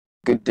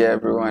Good day,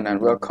 everyone, and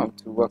welcome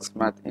to Work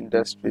Smart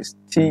Industries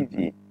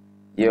TV,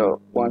 your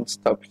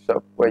one-stop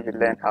shop where you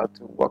learn how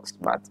to work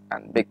smart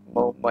and make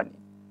more money.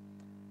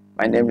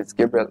 My name is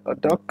Gabriel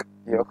Odok,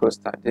 your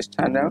host on this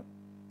channel.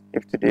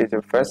 If today is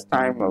your first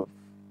time of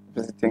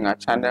visiting our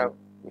channel,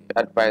 we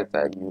advise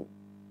that you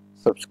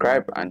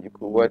subscribe and you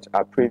could watch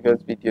our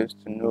previous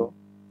videos to know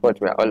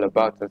what we're all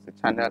about as a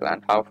channel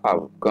and how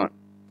far we've gone.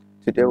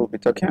 Today we'll be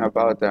talking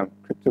about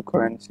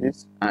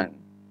cryptocurrencies and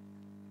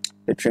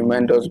the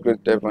tremendous growth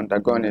they've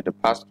undergone in the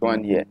past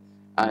 1 year,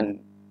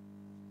 and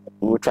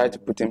we'll try to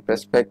put in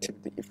perspective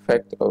the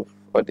effect of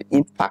or the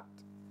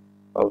impact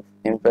of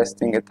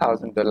investing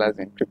 $1,000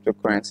 in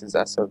cryptocurrencies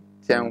as of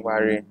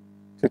January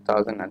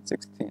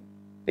 2016,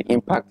 the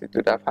impact it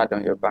would have had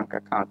on your bank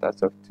account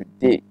as of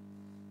today,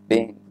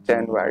 being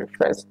January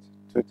 1st,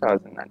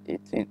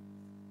 2018,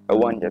 a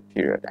 1-year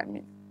period,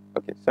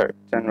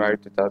 January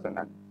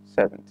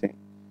 2017.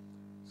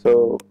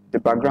 So the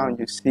background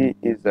you see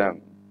is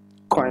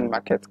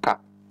CoinMarketCap.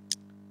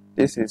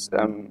 This is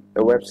a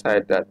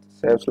website that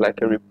serves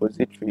like a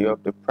repository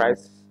of the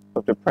prices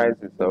of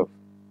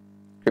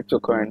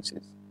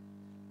cryptocurrencies.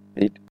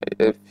 It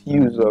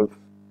views of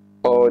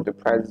all the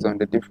prices on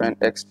the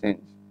different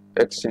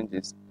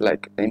exchanges,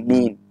 like a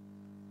mean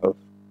of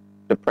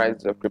the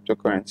prices of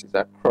cryptocurrencies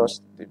across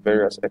the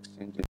various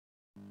exchanges.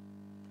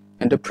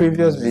 In the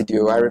previous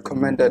video, I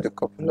recommended a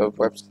couple of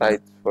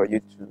websites for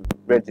you to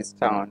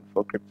register on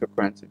for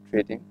cryptocurrency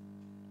trading: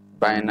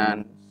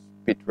 Binance,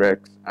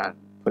 Bitrex, and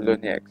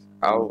Poloniex.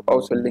 I'll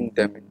also link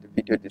them in the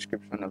video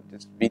description of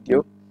this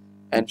video.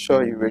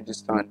 Ensure you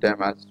register on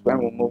them, as when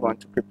we move on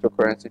to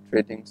cryptocurrency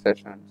trading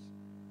sessions,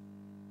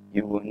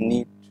 you will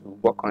need to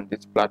work on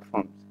these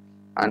platforms.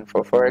 And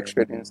for Forex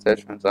trading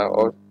sessions, I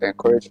also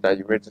encourage that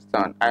you register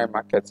on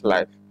iMarkets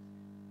Live.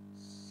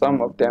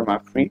 Some of them are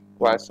free,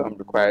 while some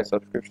require a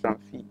subscription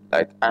fee.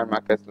 Like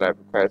iMarkets Live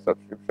requires a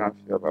subscription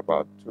fee of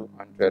about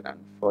 $240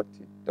 or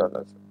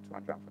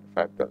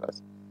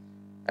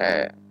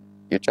 $245.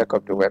 You check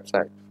up the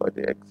website for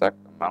the exact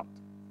amount.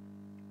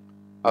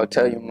 I'll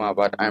tell you more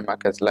about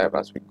iMarkets Live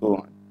as we go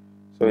on.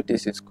 So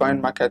this is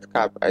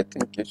CoinMarketCap. I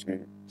think you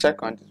should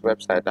check on this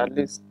website at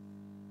least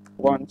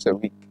once a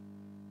week.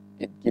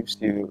 It gives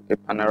you a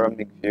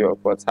panoramic view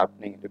of what's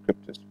happening in the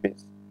crypto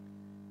space.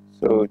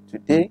 So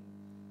today,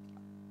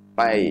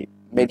 my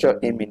major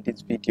aim in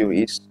this video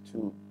is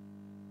to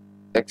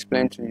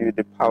explain to you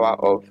the power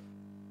of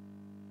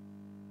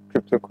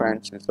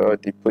cryptocurrencies, or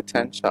the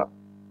potential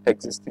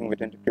existing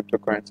within the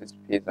cryptocurrency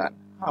space, and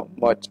how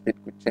much it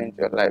could change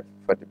your life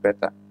for the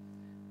better.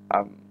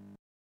 To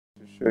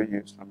show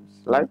you some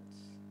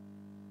slides.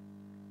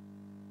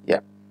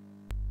 Yeah.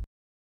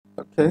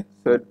 Okay,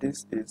 so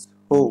this is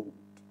HODL,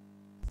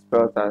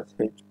 spelled as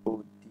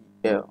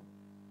HODL.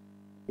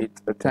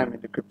 It's a term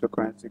in the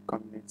cryptocurrency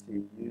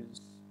community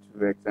used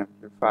to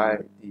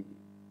exemplify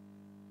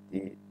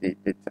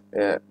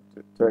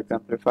to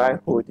exemplify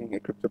holding a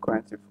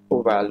cryptocurrency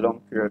over a long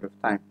period of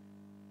time.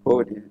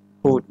 Hold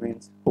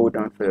means hold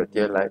on for your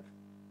dear life.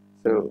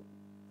 So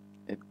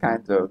it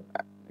kind of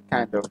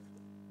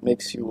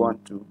makes you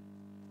want to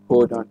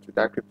hold on to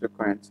that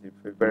cryptocurrency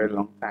for a very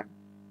long time,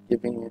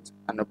 giving it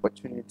an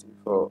opportunity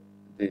for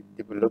the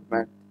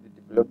development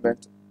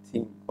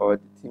team, or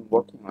the team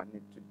working on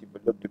it, to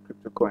develop the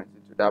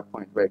cryptocurrency to that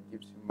point where it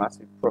gives you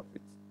massive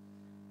profits.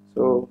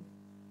 So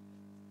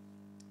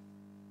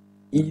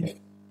if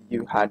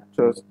you had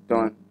just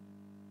done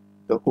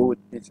the whole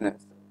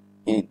business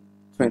in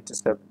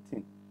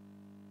 2017,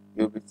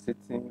 you'll be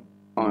sitting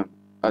on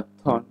a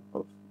ton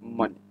of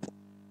money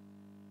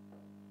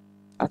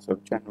as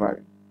of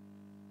January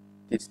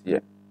this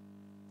year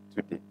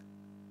to date.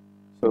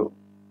 So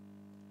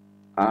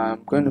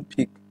I'm going to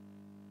pick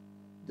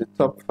the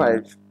top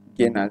 5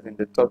 gainers in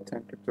the top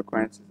 10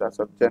 cryptocurrencies as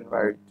of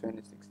January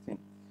 2016.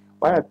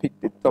 Why I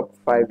picked the top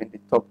 5 in the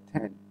top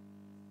 10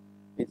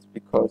 is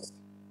because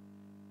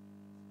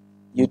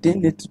you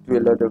didn't need to do a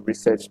lot of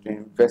research to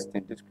invest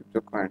in these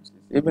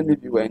cryptocurrencies. Even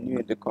if you were new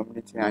in the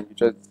community and you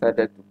just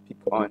decided to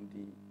pick on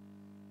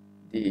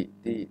the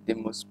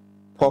most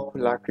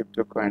popular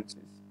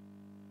cryptocurrencies,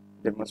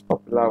 the most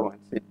popular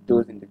ones,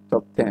 those in the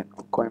top 10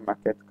 on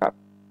CoinMarketCap,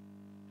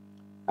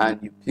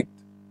 and you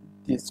picked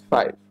these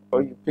 5,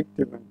 or you picked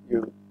even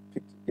the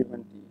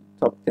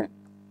top 10,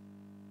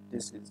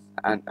 this is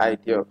an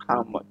idea of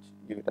how much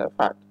you would have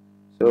had.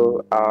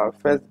 So our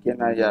first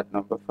gainer here at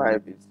number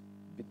 5 is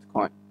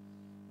Bitcoin.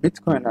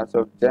 Bitcoin as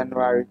of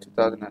January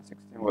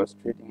 2016 was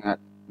trading at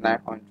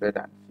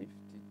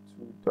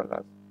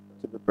 $952,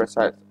 to be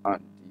precise,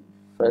 on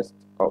the 1st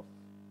of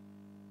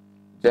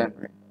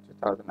January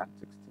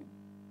 2016.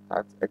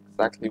 That's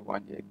exactly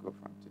 1 year ago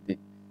from today.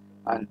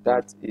 And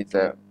that is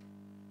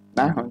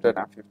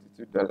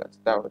 $952.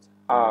 That was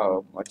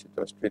how much it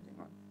was trading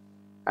on.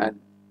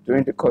 And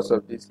during the course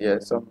of this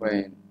year, somewhere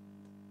in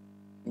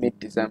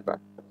mid-December,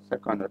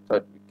 2nd or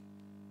 3rd week,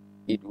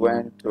 it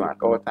went to an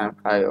all-time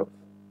high of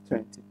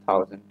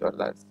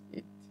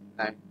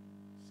 $20,000.89.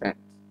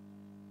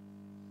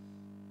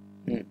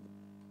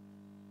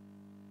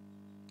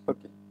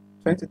 Okay,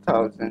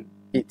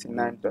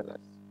 $20,089.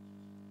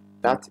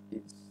 That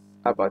is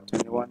about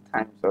 21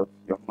 times of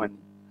your money.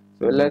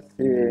 So let's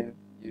say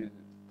you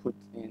put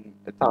in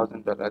 $1,000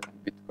 in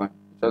Bitcoin.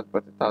 You just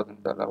bought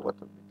 $1,000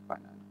 worth of Bitcoin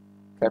and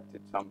kept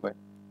it somewhere.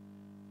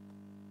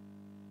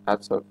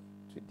 As of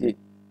today,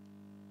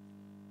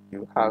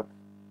 you have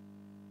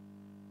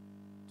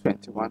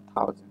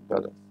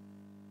 $21,000.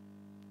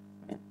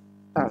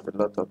 That's a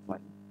lot of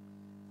money.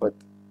 But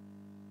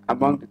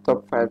among the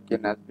top 5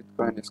 gainers,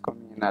 Bitcoin is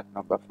coming in at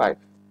number 5.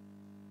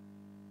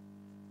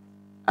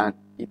 And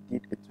it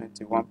did a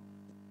 21x.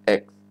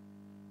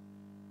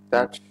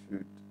 That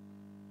should...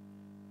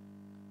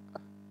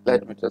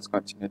 Let me just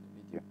continue the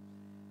video.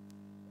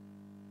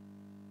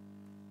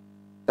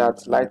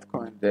 That's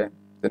Litecoin there.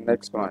 The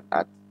next one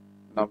at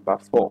number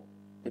 4.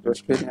 It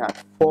was trading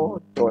at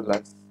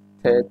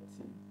 $4.30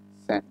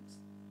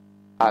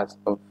 as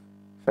of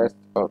 1st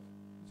of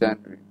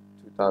January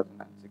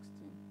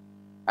 2016,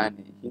 and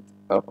it hit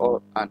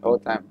an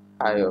all-time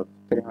high of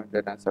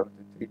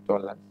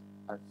 $373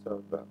 as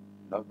of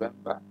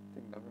November,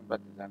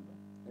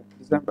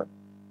 December,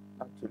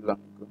 not too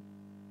long ago, I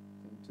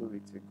think 2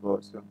 weeks ago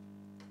or so,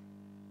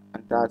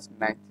 and that's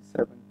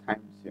 97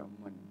 times your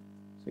money.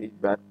 So if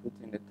you had put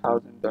in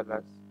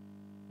 $1,000,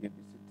 you'd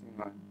be sitting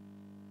on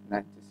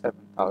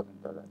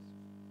 $97,000.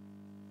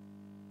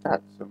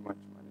 That's so much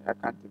money. I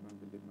can't even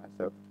believe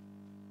myself.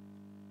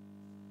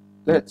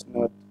 Let's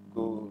not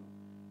go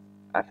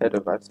ahead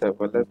of ourselves,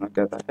 or let's not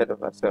get ahead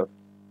of ourselves.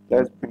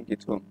 Let's bring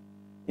it home.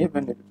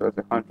 Even if it was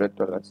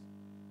 $100,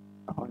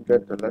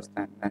 $100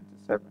 times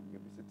 97,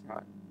 you'll be sitting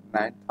on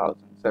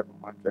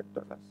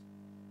 $9,700,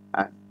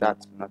 and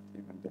that's not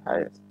even the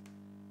highest.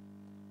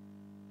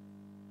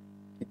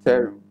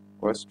 Ethereum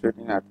was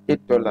trading at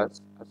 $8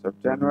 as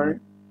of January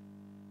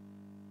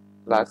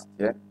last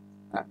year,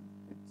 and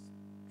it's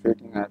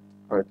trading at,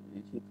 or it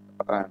hit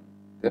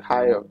the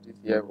high of this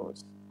year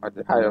was, or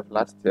the high of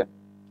last year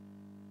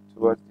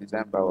towards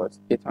December was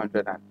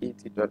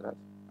 $880,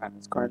 and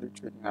it's currently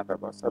trading at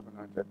about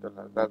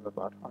 $700. That's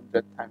about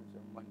 100 times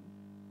your money.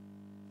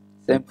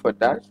 Same for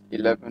Dash,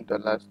 $11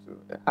 to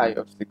a high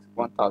of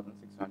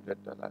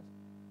 $1,600,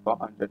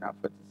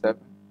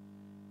 447,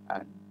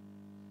 and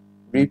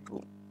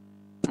Ripple.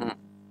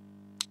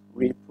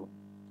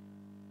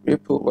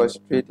 Ripple was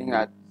trading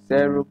at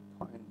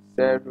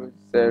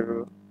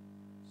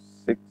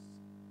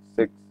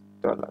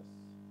 $0.0066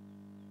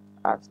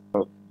 as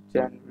of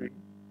January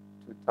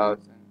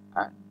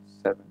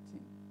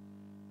 2017,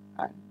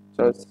 and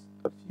just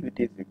a few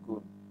days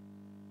ago,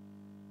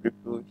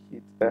 Ripple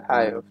hit a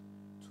high of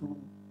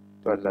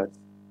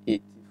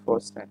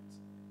 $2.84.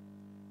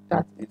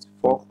 That is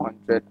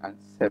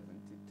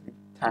 473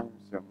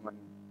 times your money.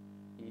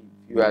 If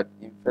you had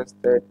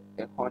invested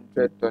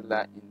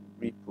 $100 in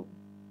Ripple,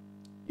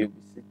 you'll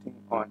be sitting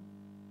on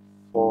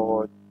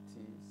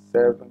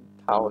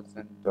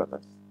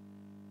 $47,000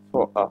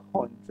 for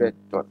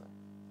 $100.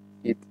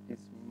 It is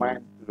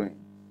mind-blowing.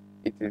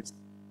 It is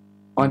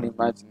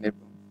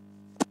unimaginable.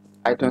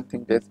 I don't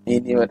think there's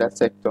any other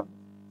sector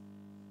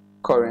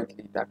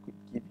currently that could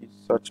give you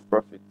such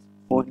profits,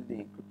 only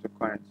in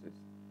cryptocurrencies.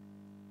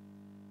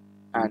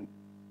 And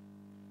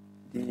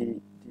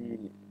the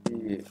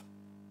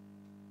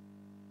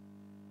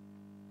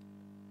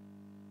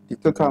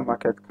total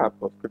market cap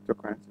of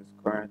cryptocurrencies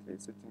currently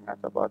is sitting at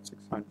about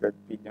 $600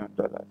 billion.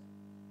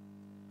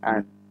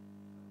 And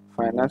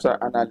financial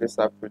analysts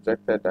have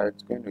projected that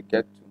it's going to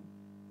get to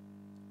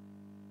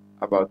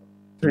about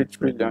 $3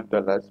 trillion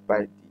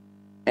by the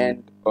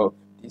end of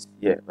this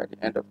year, by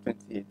the end of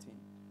 2018.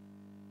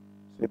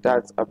 So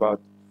that's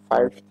about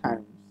 5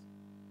 times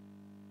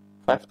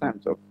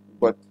of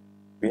what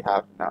we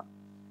have now.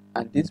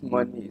 And this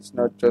money is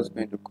not just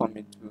going to come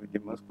into the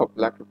most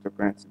popular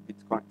cryptocurrency,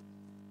 Bitcoin.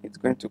 It's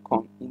going to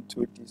come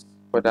into these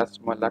other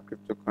smaller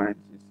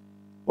cryptocurrencies,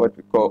 what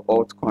we call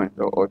altcoins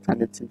or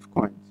alternative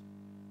coins.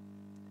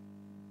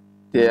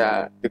 They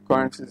are the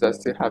currencies that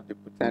still have the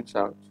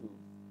potential to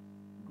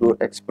grow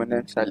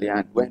exponentially,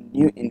 and when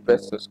new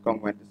investors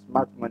come, when the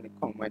smart money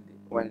come, when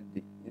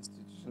the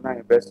institutional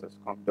investors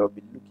come, they'll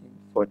be looking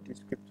for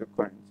these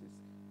cryptocurrencies,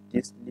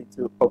 these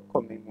little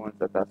upcoming ones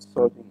that are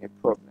solving a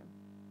problem.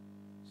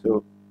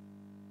 So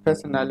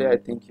personally, I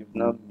think you've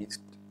not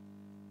missed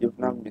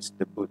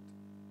the boat.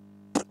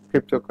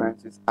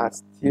 Cryptocurrencies are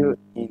still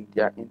in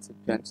their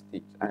incipient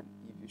stage, and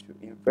if you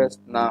should invest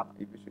now,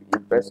 if you should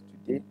invest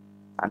today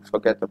and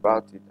forget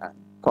about it and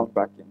come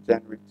back in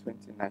January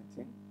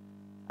 2019,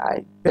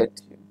 I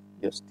bet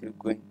you're still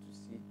going to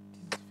see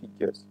these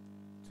figures: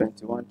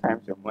 21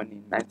 times your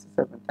money,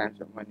 97 times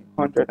your money,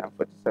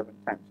 147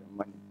 times your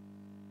money.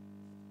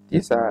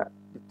 These are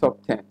the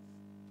top 10.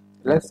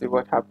 Let's see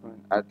what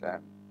happened at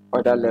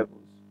other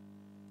levels.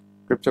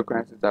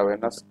 Cryptocurrencies that were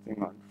not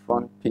sitting on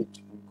front page,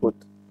 in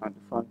quote, on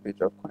the front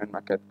page of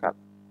CoinMarketCap.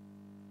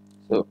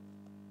 So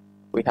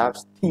we have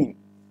Steam.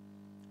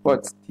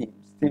 What's Steam?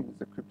 Steam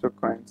is a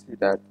cryptocurrency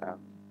that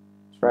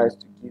tries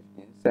to give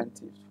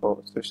incentives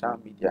for social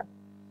media.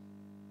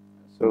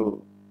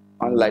 So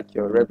unlike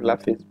your regular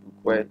Facebook,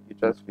 where you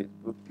just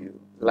Facebook, you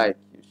like,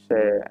 you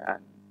share,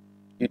 and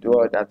you do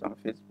all that on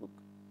Facebook,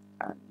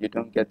 and you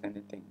don't get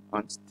anything.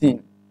 On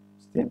Steam,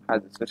 Steam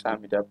has a social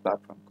media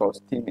platform called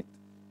Steemit,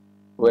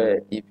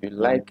 where if you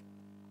like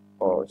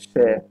or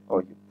share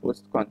or you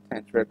post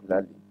content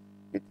regularly,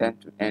 you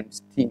tend to earn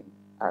Steam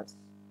as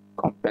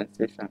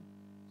compensation.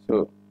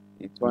 So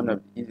it's one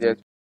of the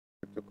easiest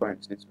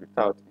cryptocurrencies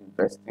without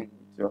investing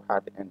with your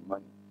hard-earned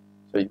money.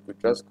 So you could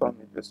just come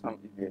if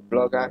you're a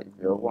blogger, if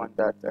you're one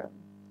that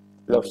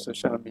loves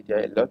social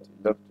media a lot, you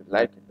love to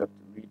like, you love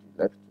to read, you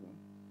love to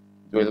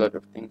do a lot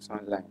of things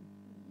online,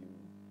 you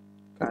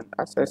can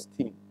access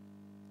Steam.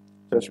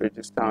 Just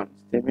register on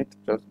Steemit,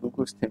 just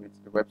Google Steemit,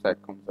 the website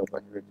comes up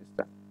and you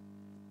register.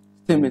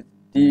 Steemit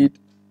did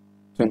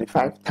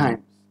 25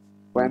 times,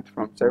 went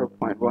from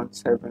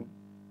 $0.17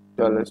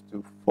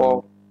 to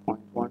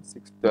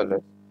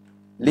 $4.16.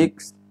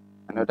 Leaks,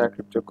 another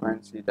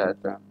cryptocurrency that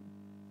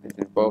is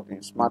involved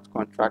in smart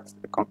contracts,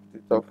 a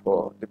competitor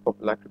for the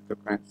popular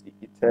cryptocurrency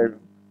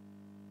Ethereum,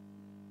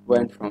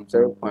 went from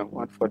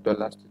 $0.14 to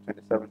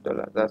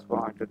 $27. That's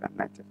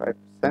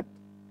 495%.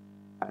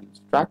 And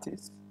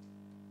Stratis,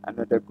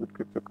 another good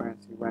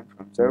cryptocurrency, went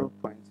from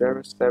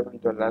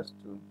 $0.07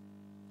 to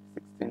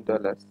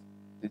 $16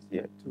 this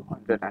year,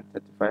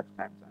 235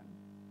 times. And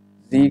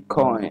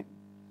Zcoin,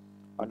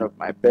 one of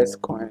my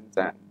best coins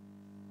and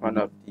one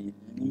of the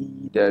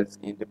leaders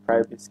in the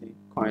privacy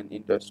coin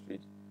industry.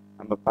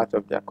 I'm a part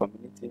of their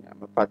community.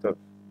 I'm a part of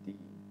the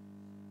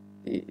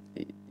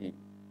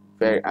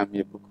very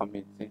amiable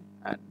community,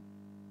 and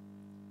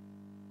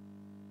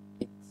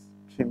it's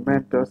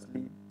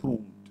tremendously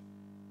boomed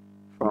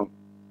from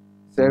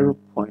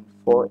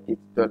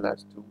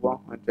 $0.48 to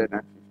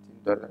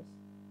 $115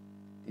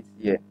 this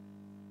year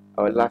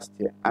or last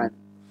year. And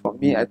for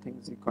me, I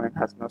think Zcoin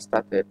has not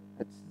started.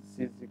 I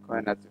see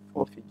Zcoin as a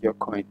four-figure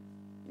coin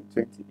in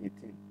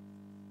 2018,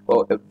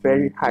 or a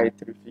very high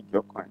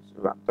three-figure coin.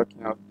 So I'm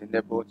talking of the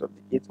neighborhoods of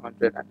the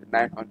 $800 and the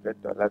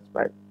 $900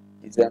 by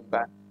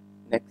December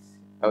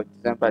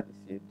December this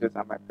year. Those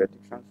are my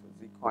predictions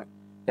for Zcoin.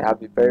 They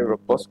have a very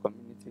robust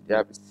community. They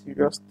have a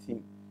serious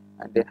team,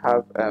 and they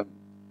have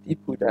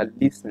people that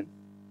listen.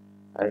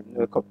 I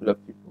know a couple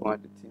of people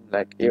on the team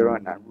like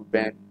Aaron and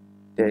Ruben.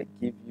 They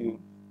give you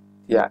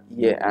their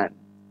ear and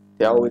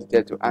they always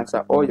there to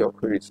answer all your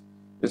queries.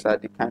 Those are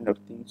the kind of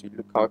things you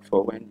look out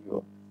for when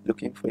you're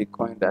looking for a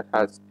coin that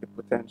has the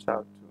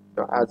potential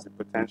to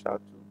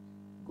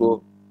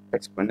go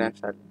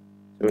exponentially.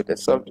 So they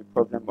solve the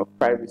problem of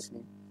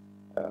privacy.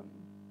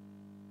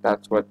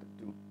 That's what they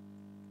do.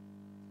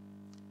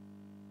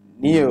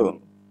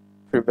 Neo,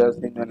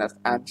 previously known as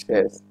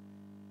AntShares,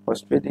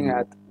 was trading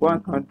at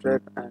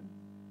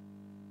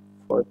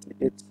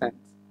 148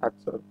 cents as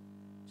of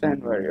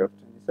January of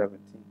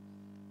 2017,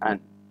 and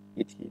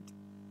it hit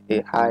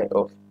a high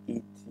of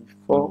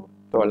 $84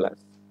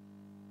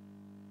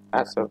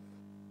 as of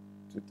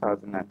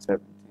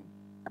 2017,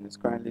 and it's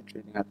currently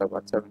trading at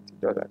about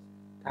 $70.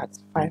 That's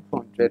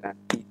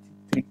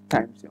 583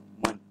 times your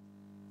money.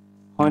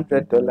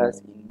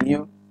 $100 in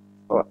Neo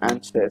or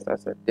AntShares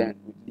as a den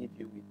would leave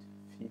you with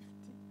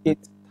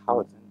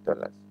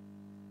 $58,000.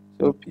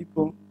 So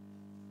people,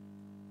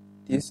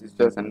 this is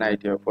just an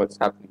idea of what's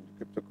happening in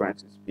the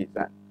cryptocurrency space,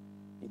 and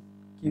it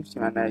gives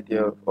you an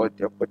idea of all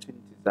the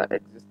opportunities that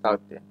exist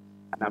out there.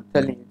 And I'm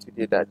telling you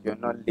today that you're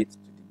not late to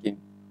the game.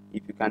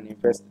 If you can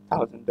invest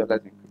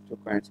 $1,000 in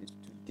cryptocurrencies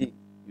today,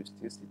 you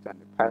still sit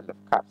on a pile of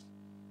cash.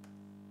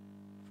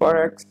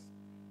 Forex,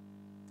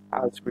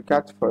 as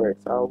regards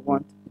Forex, I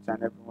want each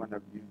and every one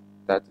of you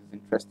that is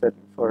interested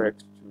in Forex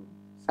to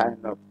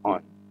sign up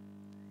on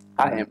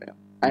IML.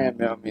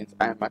 IML means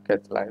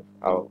iMarket Live.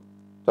 I'll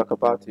talk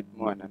about it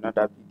more in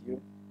another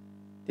video.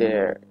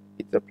 There,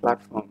 it's a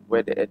platform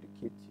where they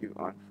educate you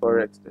on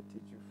Forex, they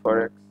teach you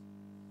Forex,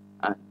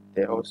 and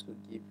they also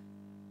give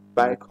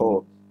buy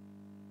calls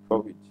for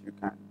which you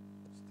can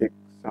stake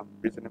some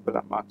reasonable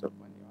amount of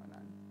money on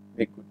and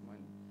make good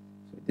money.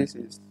 So this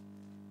is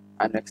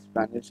an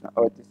explanation,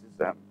 or this is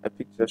a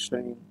picture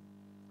showing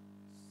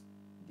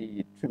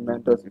the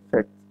tremendous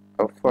effect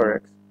of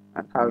Forex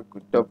and how it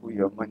could double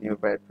your money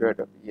over a period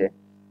of a year.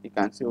 You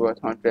can see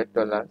what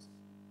 $100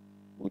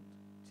 would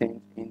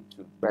change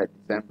into by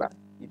December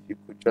if you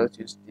could just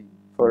use the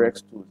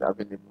Forex tools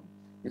available.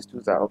 These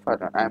tools are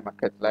offered on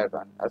iMarket Live,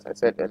 and as I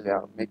said earlier,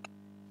 I'll make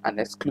an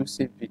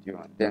exclusive video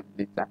on them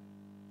later.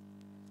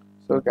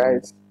 So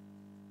guys,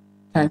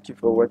 thank you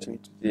for watching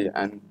today,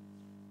 and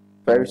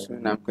very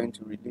soon I'm going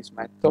to release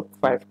my top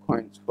 5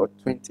 coins for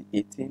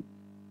 2018.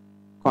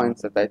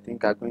 Coins that I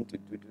think are going to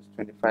do this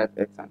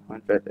 25x and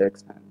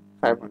 100x and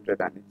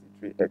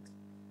 583x.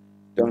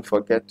 Don't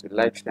forget to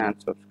like, share,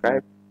 and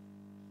subscribe.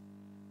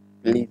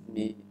 Leave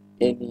me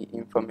any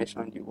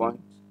information you want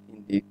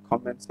in the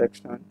comment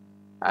section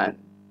and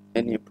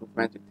any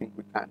improvement you think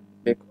we can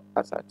make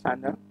as a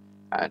channel,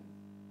 and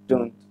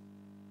don't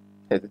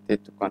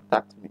hesitate to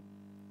contact me.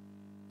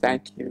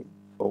 Thank you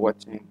for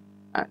watching,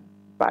 and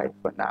bye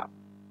for now.